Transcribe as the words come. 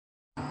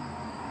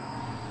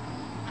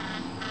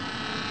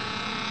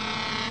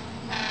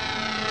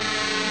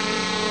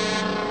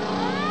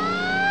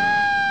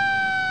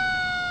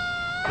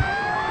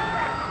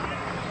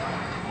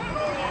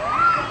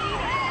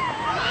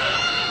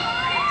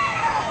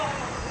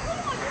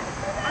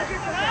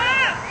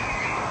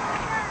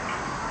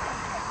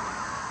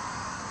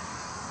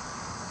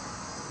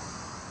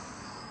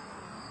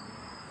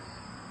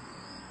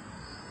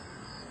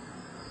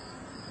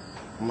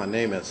My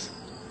name is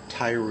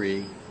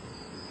Tyree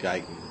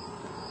Guyton.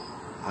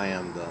 I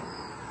am the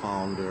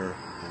founder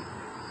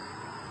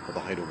of the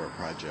Heidelberg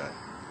Project.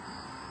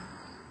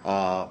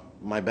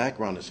 My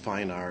background is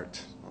fine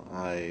art.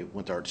 I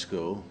went to art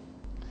school,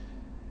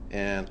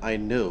 and I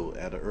knew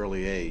at an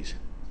early age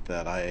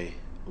that I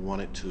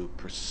wanted to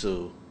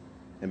pursue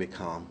and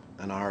become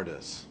an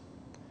artist.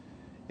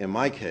 In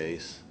my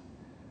case,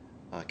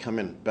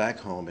 coming back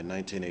home in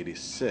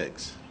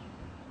 1986,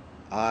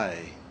 I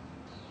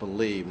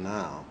believe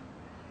now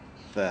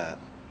that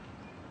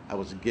I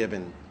was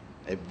given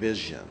a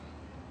vision.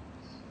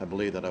 I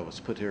believe that I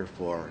was put here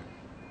for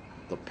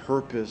the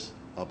purpose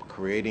of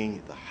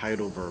creating the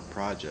Heidelberg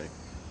Project,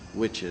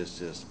 which is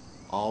this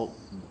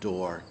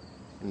outdoor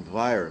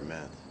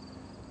environment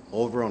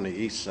over on the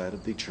east side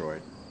of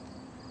Detroit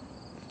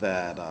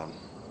that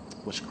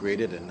was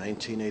created in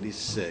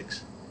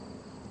 1986,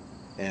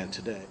 and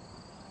today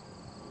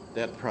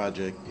that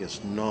project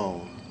is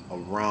known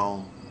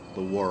around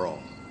the world.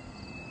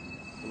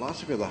 The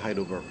philosophy of the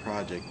Heidelberg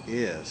Project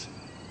is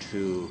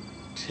to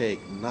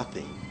take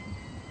nothing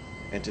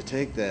and to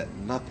take that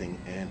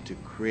nothing and to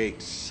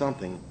create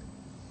something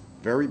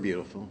very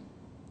beautiful,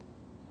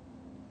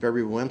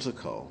 very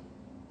whimsical,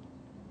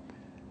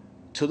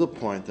 to the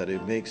point that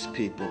it makes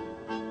people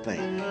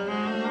think.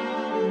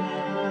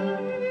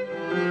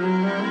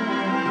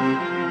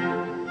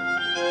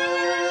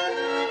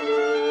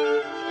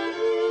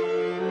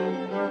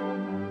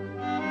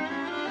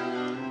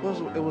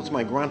 It was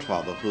my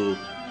grandfather who,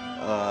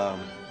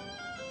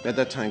 at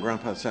that time,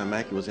 Grandpa Sam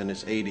Mackey was in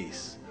his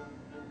 80s.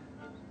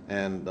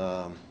 And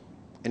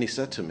he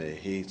said to me,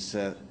 he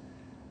said,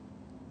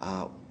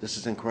 this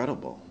is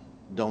incredible.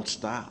 Don't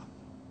stop.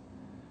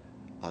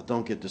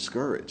 Don't get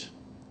discouraged.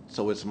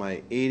 So it's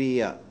my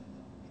he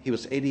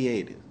was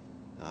 88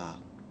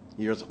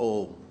 years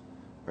old,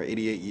 or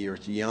 88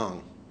 years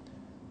young,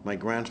 my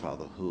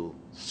grandfather, who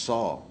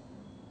saw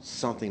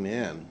something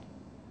in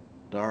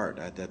the art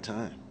at that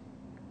time,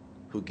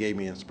 who gave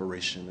me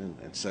inspiration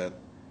and said,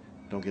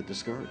 don't get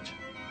discouraged.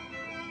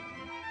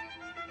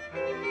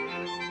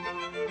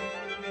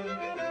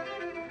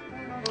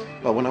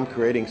 But when I'm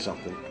creating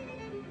something,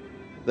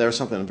 there's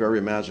something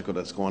very magical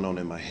that's going on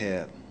in my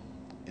head.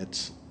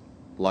 It's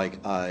like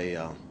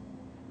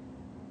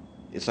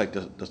it's like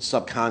the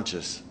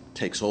subconscious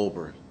takes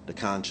over the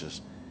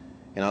conscious,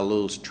 and I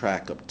lose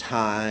track of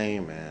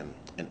time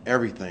and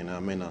everything.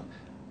 I'm in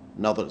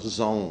another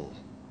zone.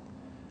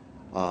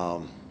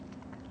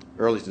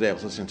 Early today I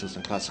was listening to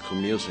some classical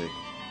music,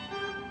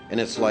 and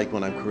it's like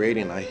when I'm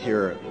creating, I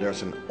hear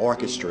there's an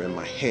orchestra in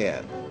my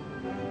head,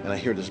 and I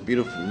hear this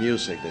beautiful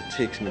music that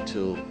takes me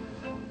to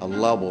a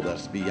level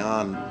that's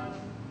beyond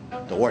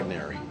the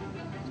ordinary.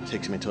 It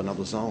takes me to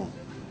another zone.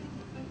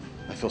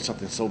 I feel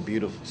something so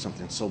beautiful,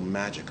 something so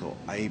magical.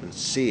 I even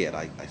see it.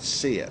 I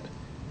see it.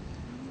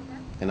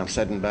 And I'm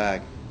sitting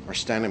back or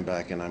standing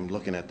back, and I'm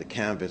looking at the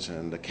canvas,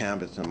 and the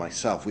canvas and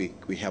myself,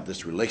 we have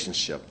this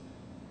relationship.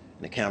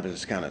 And the canvas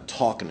is kind of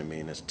talking to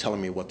me, and it's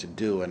telling me what to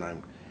do, and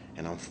I'm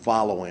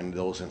following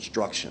those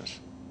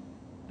instructions.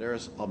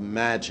 There's a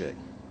magic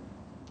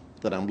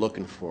that I'm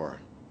looking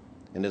for,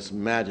 and this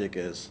magic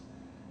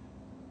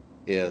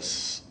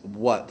is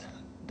what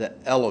the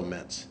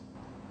elements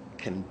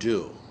can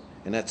do,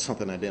 and that's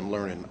something I didn't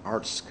learn in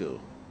art school.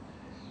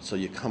 So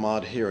you come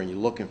out here and you're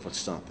looking for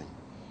something.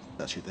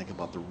 That's, you think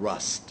about the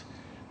rust,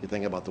 you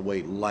think about the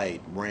way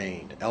light,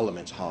 rain, the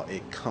elements, how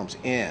it comes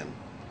in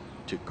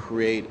to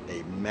create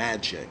a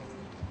magic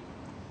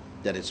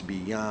that is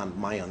beyond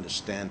my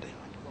understanding.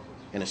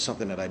 And it's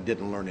something that I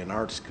didn't learn in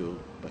art school,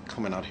 but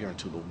coming out here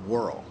into the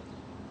world.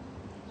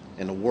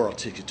 And the world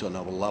takes you to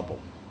another level.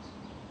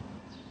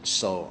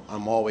 So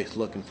I'm always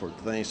looking for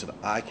things that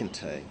I can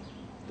take,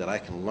 that I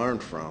can learn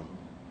from,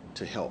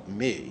 to help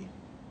me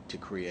to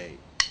create.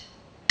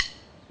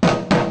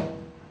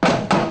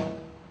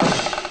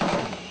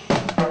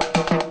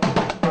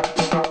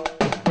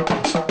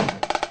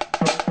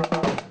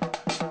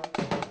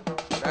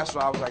 That's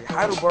why I was like,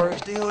 Heidelberg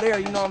still there,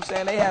 you know what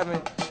I'm saying? They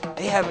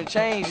haven't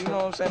changed, you know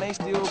what I'm saying? They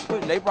still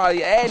putting, they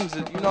probably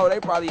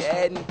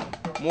adding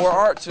more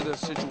art to the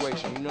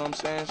situation, you know what I'm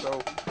saying? So,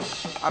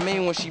 I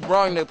mean, when she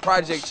brought the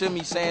project to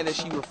me saying that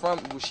she was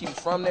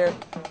from there,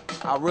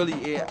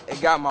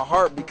 it got my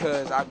heart,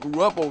 because I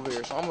grew up over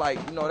there. So I'm like,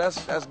 you know,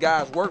 that's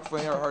God's work for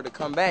her to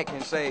come back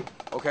and say,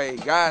 okay,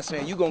 God's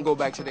saying you're gonna go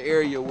back to the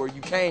area where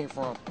you came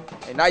from,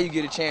 and now you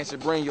get a chance to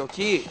bring your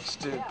kids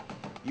to,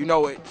 you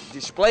know,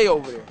 display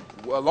over there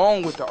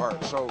along with the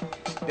art. So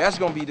that's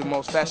gonna be the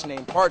most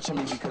fascinating part to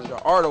me, because the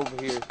art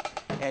over here,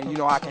 and you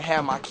know, I can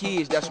have my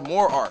kids, that's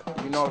more art,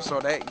 you know, so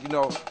that, you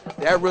know,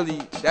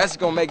 that's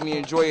gonna make me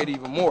enjoy it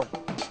even more.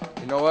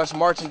 You know, us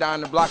marching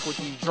down the block with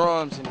these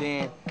drums, and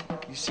then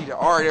you see the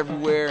art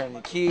everywhere and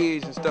the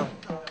kids and stuff.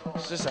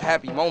 It's just a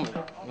happy moment,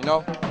 you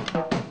know?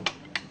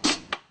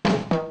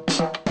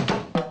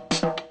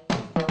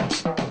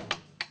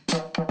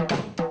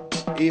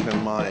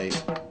 Even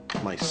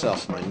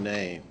myself, my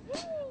name,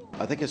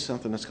 I think it's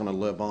something that's going to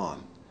live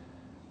on.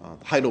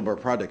 The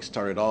Heidelberg Project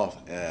started off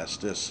as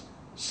this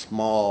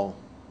small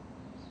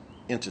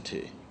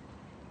entity,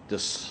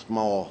 this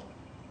small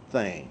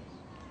thing,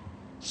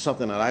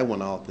 something that I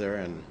went out there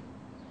and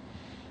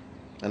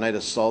I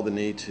just saw the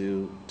need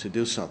to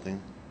do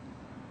something,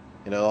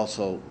 and it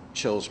also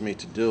chose me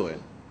to do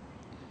it.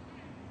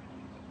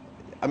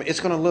 I mean, it's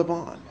going to live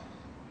on.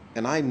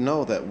 And I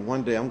know that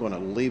one day I'm going to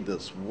leave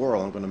this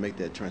world. I'm going to make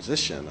that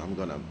transition. I'm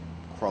going to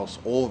cross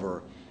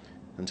over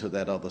into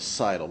that other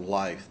side of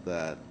life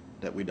that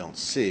we don't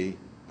see,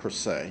 per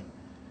se.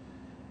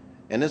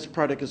 And this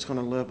project is going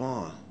to live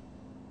on.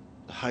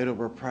 The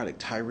Heidelberg Project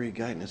Tyree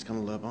Guyton is going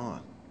to live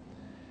on.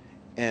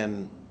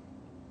 And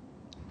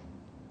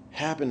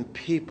having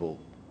people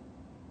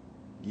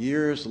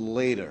years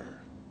later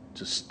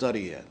to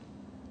study it,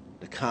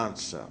 the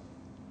concept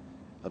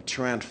of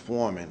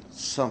transforming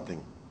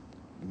something,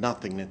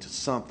 nothing into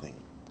something,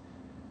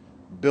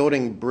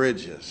 building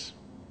bridges,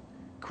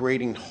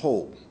 creating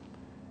hope,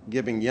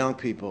 giving young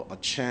people a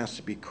chance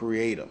to be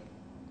creative.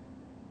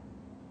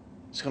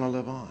 It's going to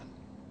live on.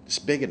 It's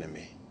bigger than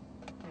me.